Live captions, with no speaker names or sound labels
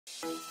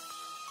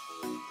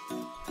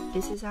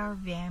This is our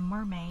van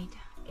Mermaid.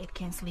 It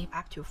can sleep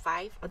up to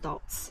 5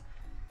 adults.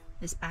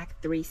 This back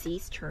 3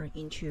 seats turn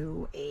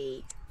into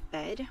a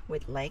bed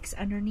with legs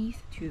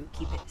underneath to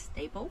keep it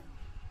stable.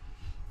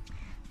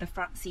 The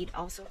front seat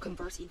also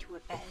converts into a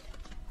bed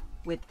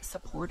with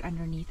support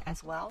underneath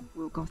as well.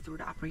 We'll go through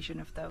the operation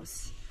of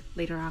those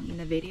later on in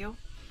the video.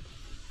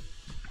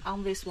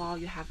 On this wall,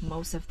 you have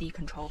most of the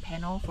control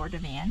panel for the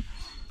van.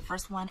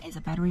 First one is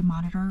a battery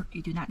monitor.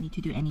 You do not need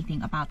to do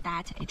anything about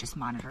that. It just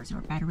monitors your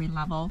battery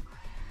level.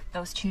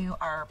 Those two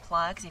are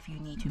plugs if you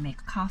need to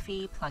make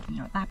coffee, plug in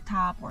your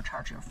laptop, or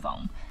charge your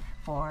phone.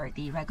 For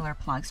the regular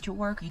plugs to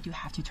work, you do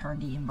have to turn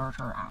the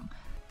inverter on.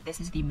 This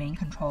is the main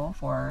control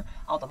for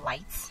all the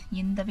lights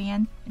in the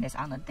van. It is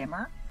on the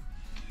dimmer.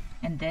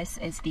 And this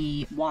is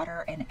the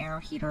water and air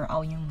heater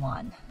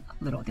all-in-one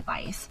little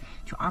device.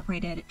 To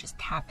operate it, just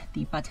tap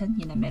the button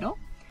in the middle.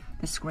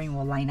 The screen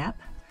will line up,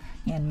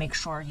 and make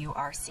sure you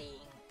are seeing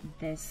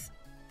this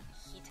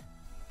heat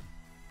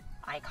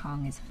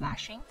icon is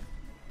flashing.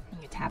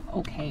 And you tap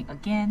OK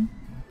again,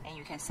 and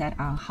you can set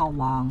on how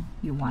long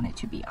you want it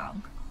to be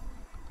on.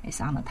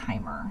 It's on a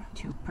timer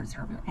to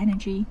preserve your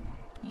energy.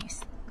 You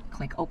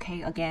click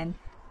OK again.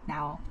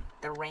 Now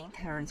the ring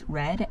turns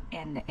red,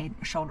 and it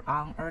showed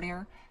on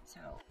earlier. So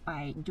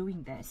by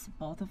doing this,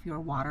 both of your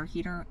water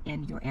heater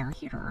and your air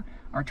heater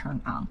are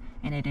turned on,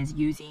 and it is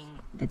using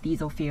the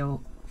diesel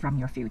fuel from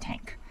your fuel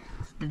tank.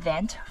 The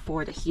vent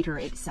for the heater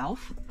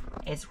itself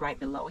is right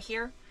below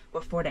here,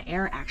 but for the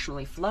air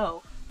actually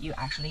flow, you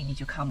actually need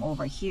to come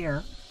over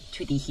here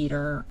to the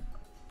heater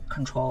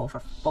control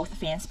for both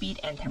fan speed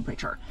and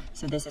temperature.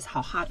 So this is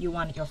how hot you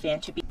want your fan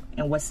to be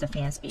and what's the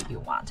fan speed you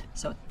want.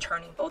 So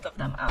turning both of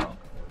them on,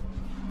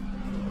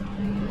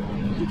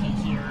 you can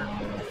hear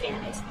the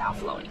fan is now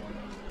flowing.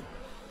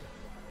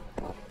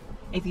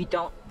 If you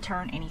don't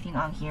turn anything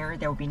on here,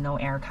 there will be no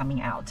air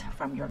coming out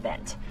from your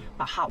vent,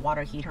 but hot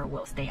water heater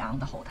will stay on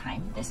the whole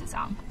time this is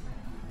on.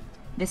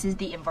 This is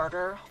the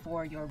inverter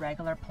for your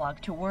regular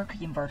plug to work.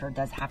 Inverter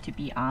does have to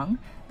be on,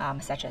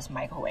 such as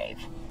microwave.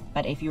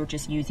 But if you're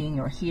just using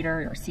your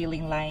heater, your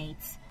ceiling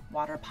lights,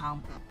 water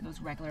pump,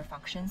 those regular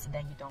functions,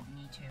 then you don't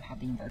need to have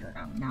the inverter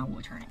on. Now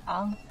we'll turn it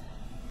on.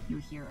 You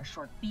hear a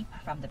short beep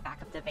from the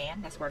back of the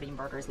van. That's where the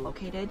inverter is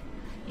located.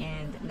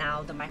 And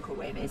now the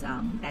microwave is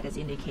on. That is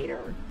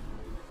indicator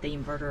the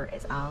inverter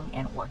is on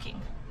and working.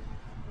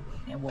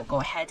 And we'll go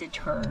ahead and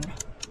turn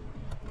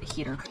the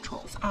heater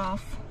controls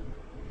off.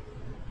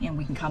 And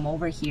we can come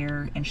over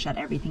here and shut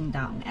everything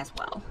down as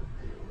well.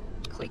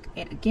 Click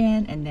it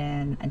again, and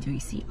then until you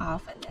see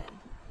off, and then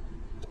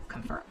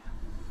confirm.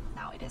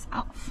 Now it is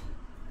off.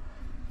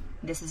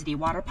 This is the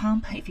water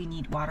pump. If you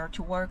need water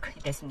to work,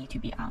 this needs to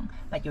be on,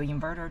 but your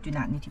inverter do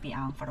not need to be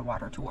on for the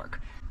water to work.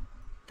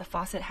 The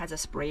faucet has a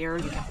sprayer.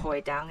 You can pull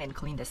it down and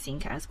clean the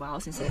sink as well,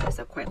 since it is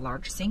a quite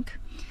large sink.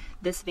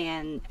 This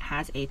van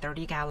has a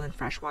 30-gallon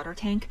freshwater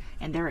tank,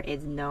 and there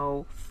is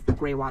no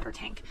gray water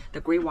tank.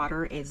 The gray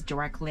water is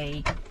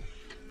directly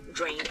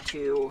drained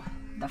to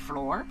the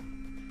floor.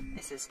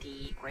 This is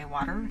the gray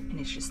water, and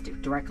it's just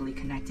directly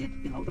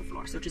connected below the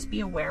floor. So just be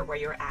aware where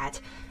you're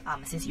at.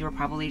 Since you're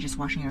probably just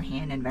washing your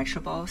hand and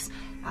vegetables,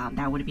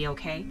 that would be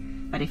okay.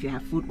 But if you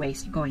have food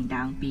waste going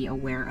down, be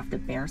aware of the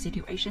bare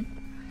situation.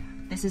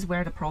 This is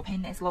where the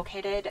propane is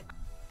located.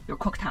 Your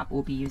cooktop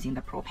will be using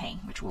the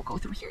propane, which we'll go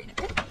through here in a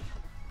bit.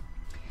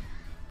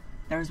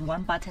 There's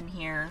one button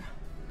here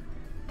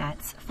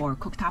that's for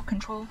cooktop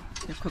control.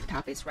 The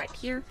cooktop is right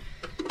here.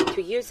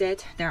 To use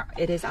it,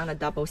 it is on a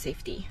double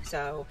safety.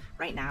 So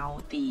right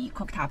now the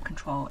cooktop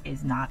control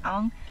is not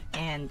on,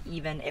 and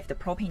even if the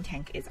propane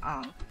tank is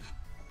on,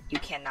 you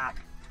cannot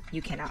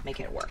make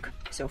it work.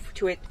 So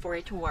for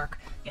it to work,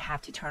 you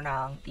have to turn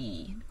on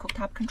the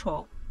cooktop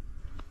control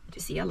to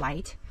see a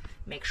light.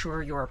 Make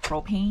sure your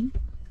propane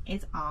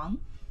is on,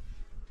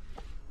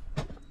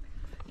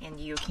 and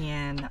you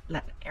can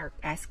let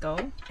S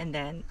go and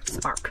then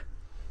spark.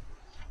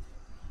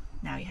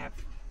 Now you have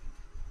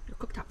your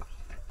cooktop on.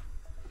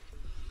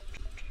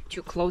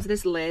 To close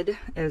this lid,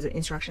 there's an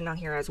instruction on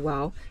here as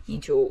well. You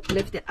need to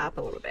lift it up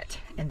a little bit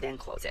and then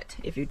close it.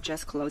 If you're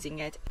just closing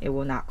it, it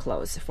will not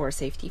close for a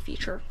safety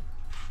feature.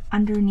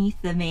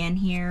 Underneath the van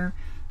here,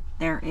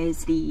 there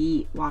is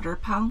the water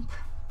pump,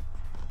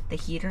 the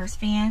heater's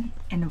fan,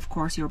 and of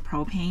course your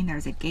propane.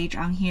 There's a gauge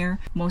on here.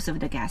 Most of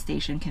the gas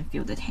station can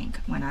fill the tank.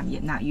 When I'm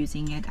not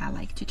using it, I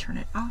like to turn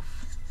it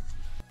off.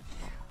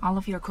 All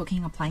of your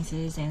cooking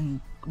appliances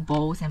and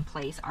bowls and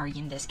plates are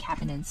in this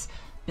cabinets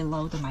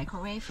below the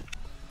microwave.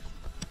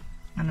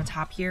 On the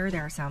top here,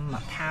 there are some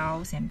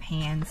towels and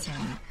pans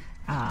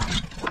and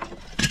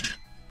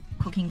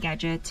cooking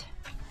gadget.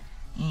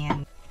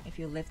 And if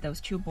you lift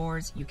those two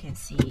boards, you can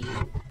see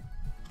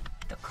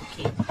the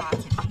cooking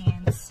pots and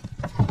pans,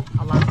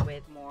 along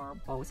with more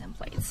bowls and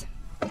plates.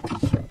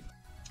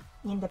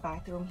 In the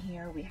bathroom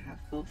here, we have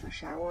both a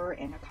shower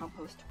and a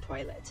compost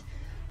toilet.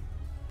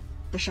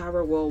 The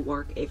shower will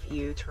work if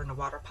you turn the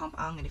water pump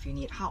on, and if you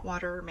need hot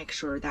water, make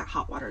sure that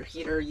hot water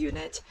heater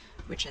unit,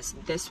 which is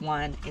this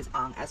one, is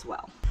on as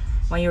well.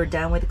 When you're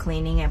done with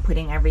cleaning and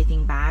putting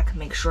everything back,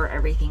 make sure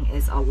everything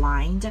is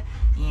aligned,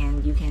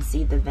 and you can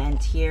see the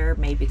vent here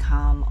may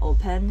become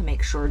open.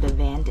 Make sure the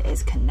vent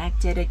is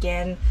connected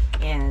again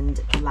and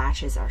the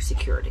latches are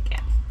secured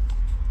again.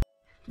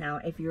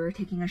 Now, if you're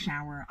taking a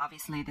shower,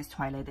 obviously this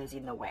toilet is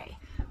in the way.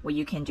 What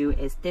you can do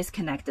is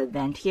disconnect the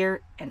vent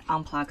here and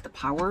unplug the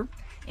power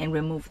and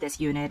remove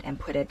this unit and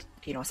put it,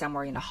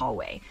 somewhere in the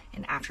hallway.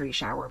 And after you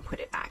shower, put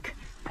it back.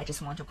 I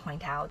just want to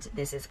point out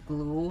this is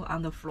glue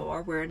on the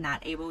floor we're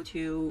not able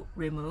to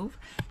remove.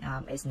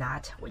 It's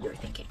not what you're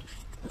thinking.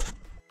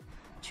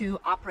 To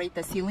operate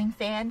the ceiling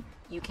fan,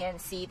 you can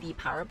see the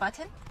power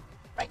button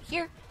right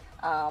here.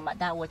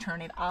 That will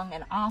turn it on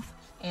and off,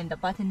 and the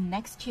button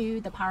next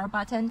to the power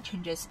button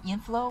changes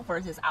inflow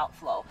versus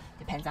outflow.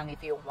 Depends on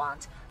if you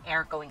want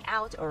air going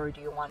out or do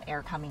you want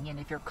air coming in.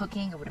 If you're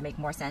cooking, it would make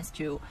more sense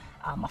to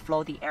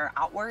flow the air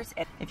outwards.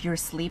 If you're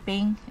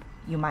sleeping,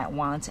 you might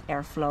want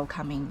airflow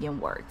coming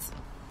inwards.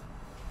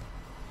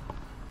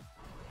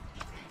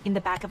 In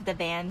the back of the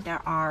van,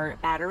 there are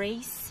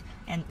batteries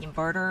and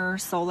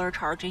inverters, solar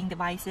charging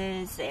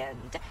devices,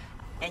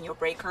 and your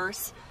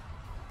breakers.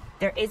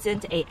 There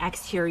isn't an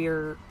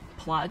exterior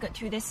plug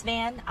to this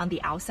van on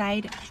the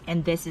outside,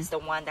 and this is the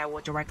one that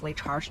will directly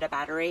charge the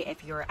battery.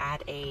 If you're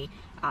at a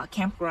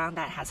campground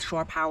that has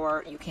shore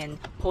power, you can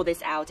pull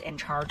this out and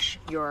charge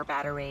your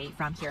battery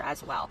from here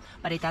as well.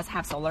 But it does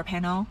have solar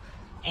panel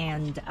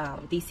and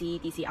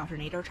DC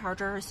alternator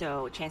charger,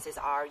 so chances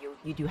are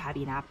you do have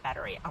enough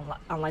battery,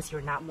 unless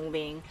you're not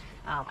moving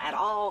at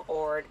all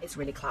or it's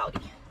really cloudy.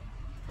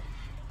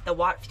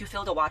 To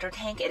fill the water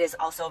tank, it is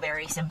also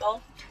very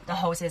simple. The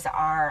hoses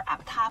are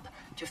up top.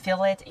 To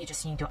fill it, you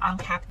just need to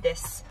uncap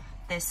this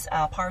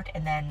part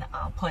and then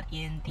put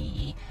in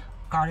the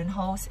garden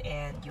hose,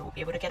 and you'll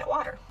be able to get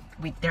water.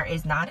 There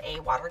is not a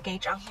water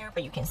gauge on here,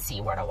 but you can see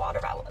where the water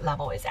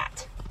level is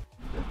at.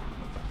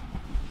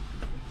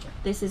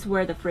 This is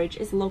where the fridge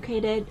is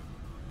located.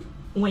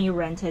 When you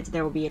rent it,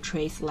 there will be a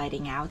tray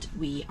sliding out.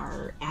 We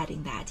are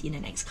adding that in the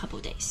next couple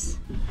days.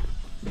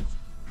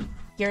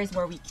 Here is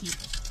where we keep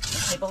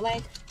the table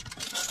leg.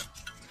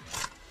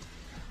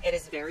 It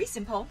is very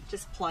simple.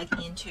 Just plug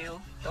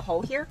into the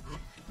hole here.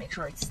 Make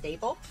sure it's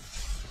stable.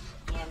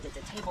 And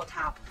the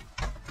tabletop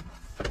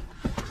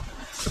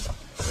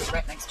is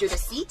right next to the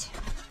seat.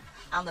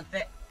 On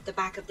the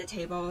back of the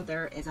table,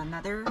 there is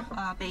another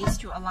base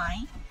to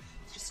align.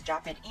 Just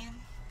drop it in,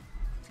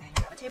 and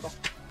you have a table.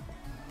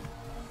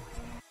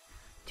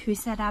 To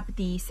set up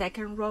the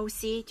second row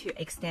seat, to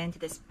extend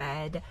this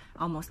bed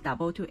almost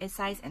double to its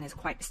size, and it's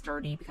quite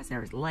sturdy because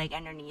there is leg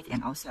underneath,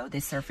 and also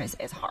this surface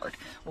is hard.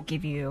 We'll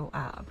give you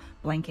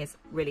blankets,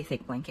 really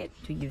thick blanket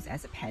to use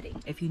as a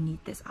padding if you need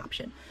this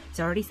option.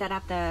 So I already set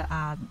up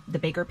the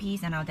bigger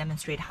piece, and I'll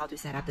demonstrate how to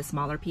set up the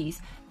smaller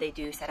piece. They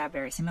do set up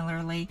very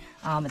similarly.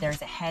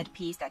 There's a head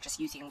piece that's just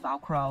using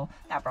Velcro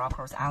that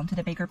Velcros onto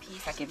the bigger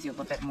piece. That gives you a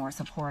little bit more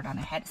support on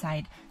the head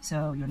side,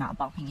 so you're not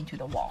bumping into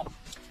the wall.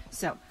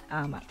 So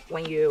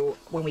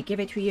when we give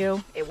it to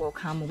you, it will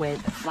come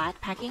with flat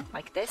packing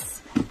like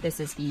this. This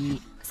is the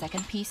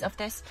second piece of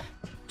this.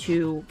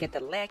 To get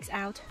the legs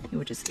out, you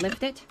will just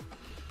lift it,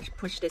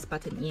 push this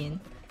button in,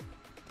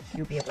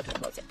 you'll be able to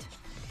close it.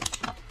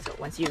 So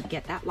once you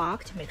get that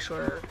locked, make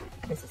sure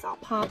this is all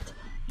popped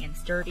and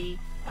sturdy.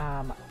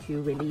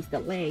 To release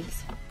the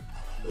legs,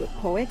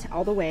 pull it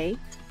all the way.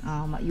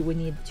 You would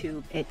need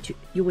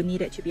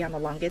it to be on the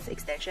longest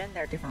extension.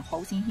 There are different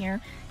holes in here,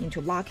 and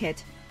to lock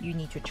it, you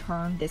need to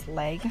turn this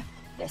leg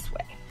this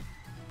way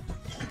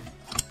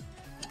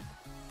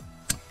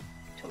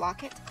to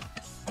lock it,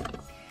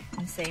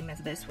 and same as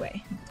this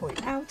way. Pull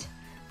it out,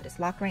 but it's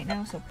locked right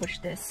now, so push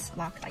this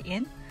lock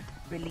in,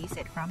 release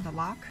it from the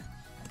lock,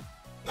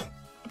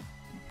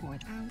 pull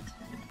it out,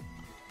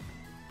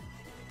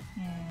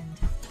 and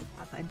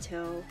up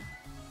until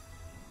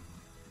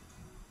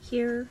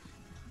here,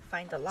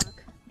 find the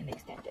lock and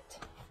extend it.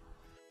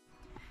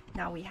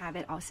 Now we have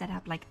it all set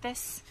up like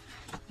this.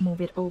 Move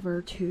it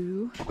over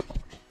to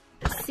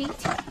the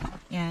seat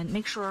and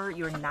make sure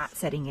you're not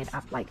setting it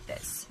up like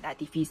this. That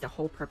defeats the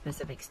whole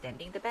purpose of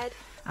extending the bed.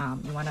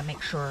 You want to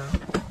make sure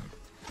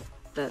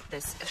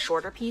this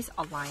shorter piece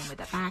align with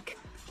the back,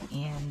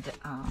 and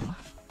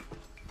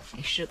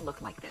it should look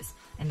like this.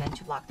 And then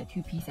to lock the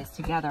two pieces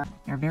together,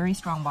 they're very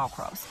strong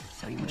Velcros.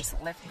 So you just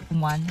lift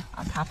one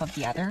on top of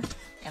the other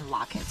and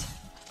lock it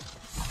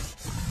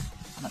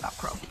on the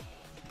Velcro.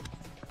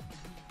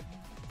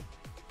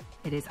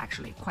 It is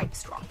actually quite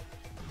strong.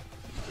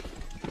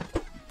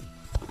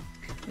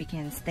 We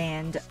can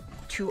stand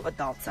 2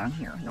 adults on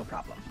here, no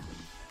problem.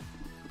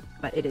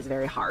 But it is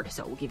very hard,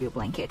 so we'll give you a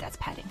blanket as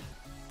padding.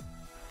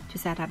 To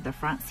set up the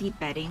front seat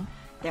bedding,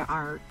 there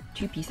are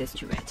 2 pieces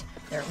to it.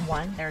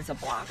 There's a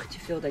block to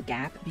fill the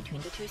gap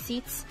between the 2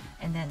 seats,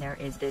 and then there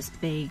is this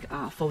big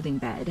folding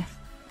bed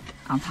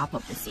on top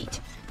of the seat.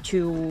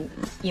 To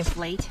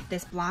inflate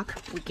this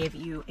block, we give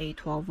you a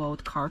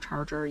 12-volt car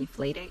charger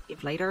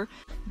inflator.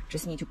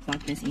 Just need to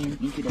plug this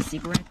into the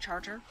cigarette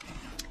charger,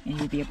 and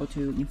you'll be able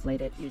to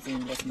inflate it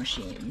using this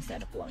machine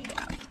instead of blowing it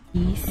out.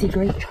 The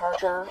cigarette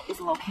charger is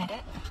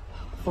located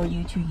for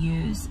you to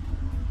use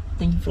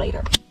the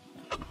inflator.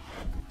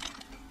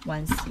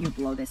 Once you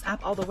blow this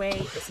up all the way,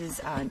 this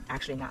is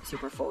actually not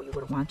super full. You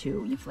would want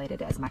to inflate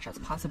it as much as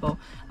possible.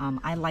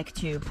 I like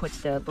to put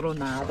the little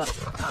knob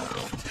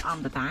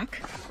on the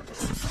back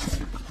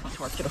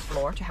towards to the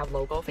floor to have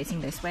logo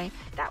facing this way.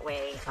 That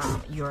way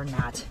you're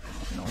not,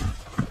 you know,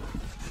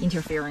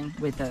 interfering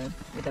with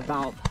the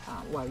valve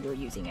while you're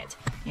using it.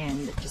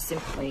 And just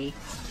simply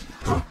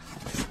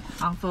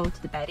unfold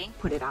the bedding,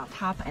 put it on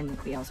top, and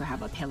we also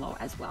have a pillow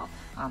as well.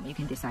 You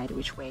can decide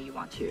which way you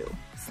want to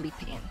sleep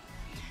in.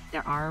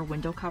 There are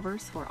window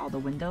covers for all the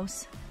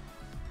windows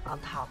on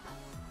top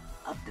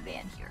of the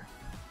van here.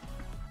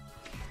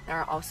 There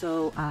are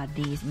also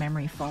these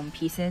memory foam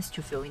pieces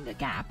to fill in the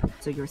gap,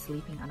 so you're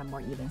sleeping on a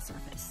more even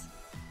surface.